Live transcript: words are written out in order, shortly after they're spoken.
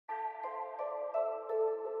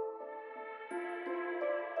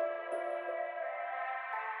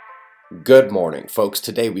Good morning, folks.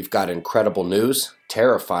 Today we've got incredible news,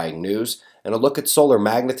 terrifying news, and a look at solar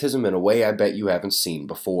magnetism in a way I bet you haven't seen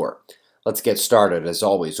before. Let's get started, as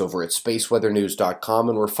always, over at spaceweathernews.com,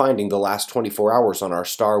 and we're finding the last 24 hours on our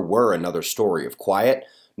star were another story of quiet,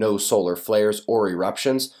 no solar flares or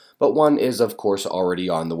eruptions, but one is, of course, already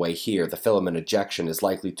on the way here. The filament ejection is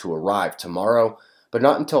likely to arrive tomorrow, but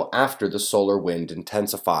not until after the solar wind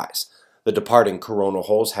intensifies. The departing coronal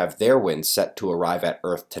holes have their winds set to arrive at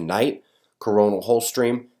Earth tonight, coronal hole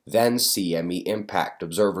stream, then CME impact.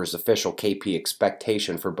 Observers' official KP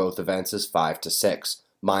expectation for both events is 5 to 6,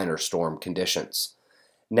 minor storm conditions.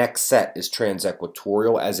 Next set is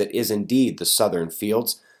transequatorial, as it is indeed the southern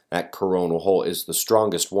fields. That coronal hole is the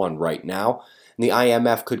strongest one right now. And the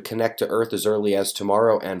IMF could connect to Earth as early as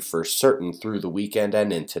tomorrow and for certain through the weekend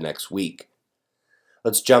and into next week.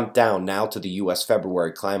 Let's jump down now to the U.S.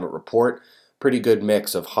 February climate report. Pretty good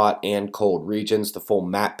mix of hot and cold regions. The full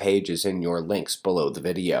map page is in your links below the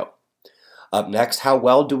video. Up next, how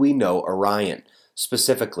well do we know Orion?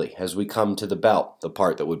 Specifically, as we come to the belt, the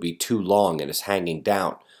part that would be too long and is hanging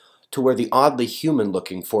down, to where the oddly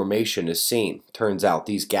human-looking formation is seen. Turns out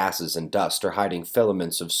these gases and dust are hiding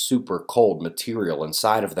filaments of super cold material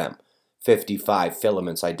inside of them. 55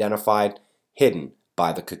 filaments identified, hidden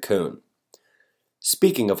by the cocoon.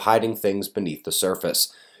 Speaking of hiding things beneath the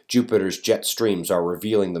surface, Jupiter's jet streams are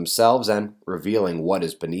revealing themselves and revealing what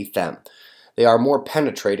is beneath them. They are more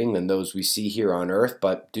penetrating than those we see here on Earth,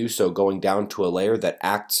 but do so going down to a layer that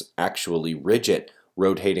acts actually rigid,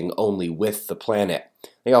 rotating only with the planet.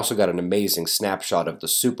 They also got an amazing snapshot of the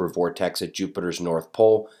supervortex at Jupiter's North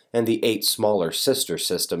Pole and the 8 smaller sister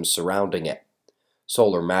systems surrounding it.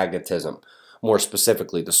 Solar magnetism, more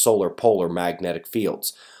specifically the solar polar magnetic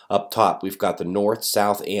fields. Up top, we've got the north,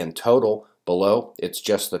 south, and total. Below, it's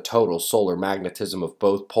just the total solar magnetism of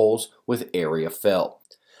both poles with area fill.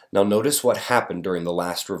 Now notice what happened during the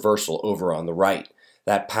last reversal over on the right.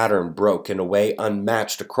 That pattern broke in a way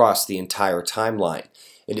unmatched across the entire timeline.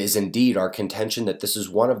 It is indeed our contention that this is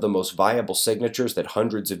one of the most viable signatures that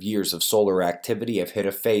hundreds of years of solar activity have hit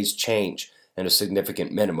a phase change, and a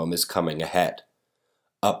significant minimum is coming ahead.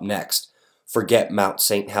 Up next, forget Mount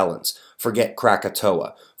St. Helens, forget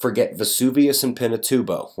Krakatoa, forget Vesuvius and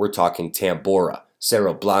Pinatubo. We're talking Tambora,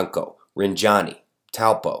 Cerro Blanco, Rinjani,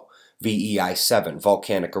 Taupo, VEI-7,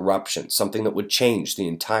 volcanic eruption, something that would change the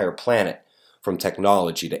entire planet, from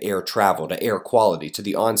technology to air travel to air quality to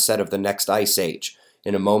the onset of the next ice age.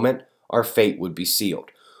 In a moment, our fate would be sealed.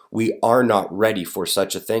 We are not ready for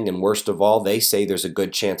such a thing, and worst of all, they say there's a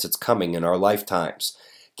good chance it's coming in our lifetimes.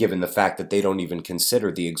 Given the fact that they don't even consider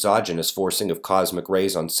the exogenous forcing of cosmic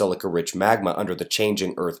rays on silica-rich magma under the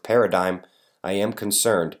changing Earth paradigm, I am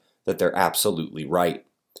concerned that they're absolutely right.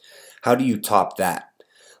 How do you top that?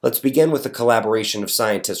 Let's begin with a collaboration of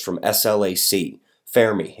scientists from SLAC,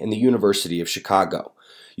 Fermi, and the University of Chicago.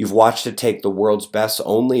 You've watched it take the world's best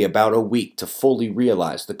only about a week to fully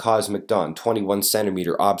realize the Cosmic Dawn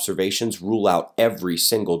 21-centimeter observations rule out every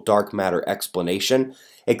single dark matter explanation,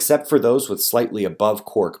 except for those with slightly above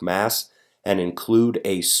quark mass, and include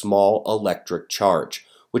a small electric charge,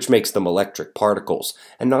 which makes them electric particles,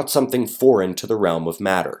 and not something foreign to the realm of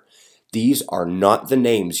matter. These are not the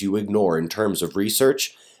names you ignore in terms of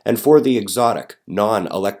research, and for the exotic,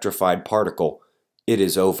 non-electrified particle, it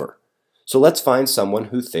is over. So let's find someone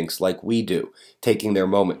who thinks like we do, taking their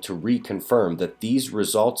moment to reconfirm that these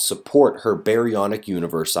results support her baryonic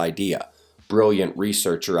universe idea. Brilliant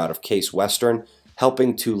researcher out of Case Western,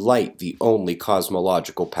 helping to light the only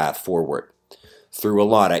cosmological path forward. Threw a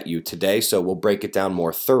lot at you today, so we'll break it down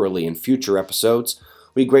more thoroughly in future episodes.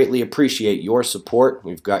 We greatly appreciate your support.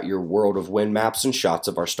 We've got your world of wind maps and shots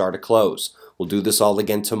of our star to close. We'll do this all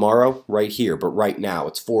again tomorrow, right here, but right now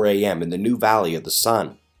it's 4 a.m. in the new Valley of the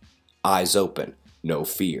Sun. Eyes open, no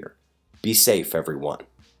fear. Be safe, everyone.